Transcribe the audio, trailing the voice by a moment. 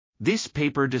This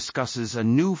paper discusses a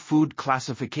new food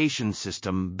classification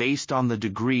system based on the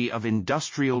degree of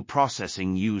industrial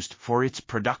processing used for its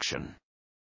production.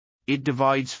 It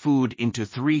divides food into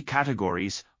 3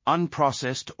 categories: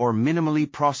 unprocessed or minimally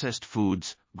processed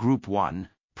foods, Group 1,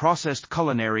 processed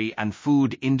culinary and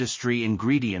food industry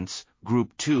ingredients,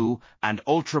 Group 2, and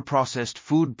ultra-processed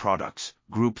food products,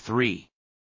 Group 3.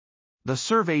 The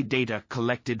survey data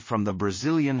collected from the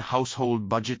Brazilian Household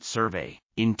Budget Survey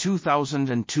in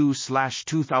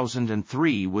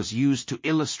 2002/2003 was used to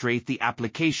illustrate the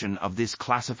application of this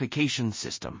classification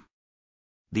system.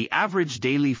 The average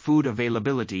daily food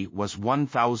availability was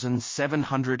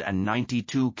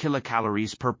 1,792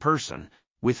 kilocalories per person,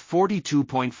 with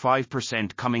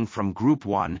 42.5% coming from Group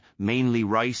 1, mainly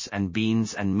rice and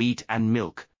beans and meat and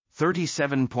milk,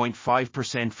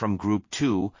 37.5% from Group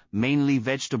 2, mainly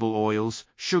vegetable oils,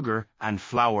 sugar, and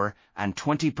flour, and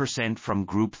 20% from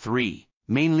Group 3,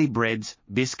 mainly breads,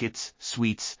 biscuits,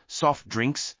 sweets, soft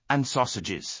drinks, and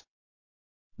sausages.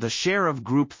 The share of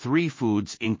Group 3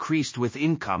 foods increased with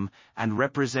income and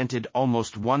represented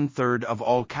almost 1/3 of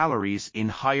all calories in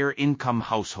higher-income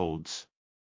households.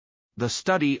 The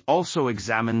study also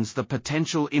examines the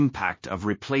potential impact of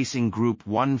replacing Group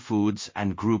 1 foods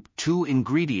and Group 2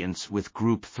 ingredients with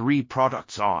Group 3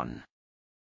 products on.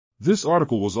 This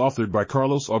article was authored by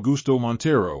Carlos Augusto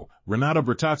Monteiro, Renata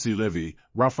Bertazzi Levy,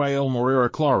 Rafael Moreira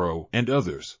Claro, and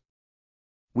others.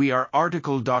 We are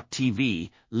article.tv,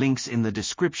 links in the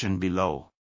description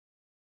below.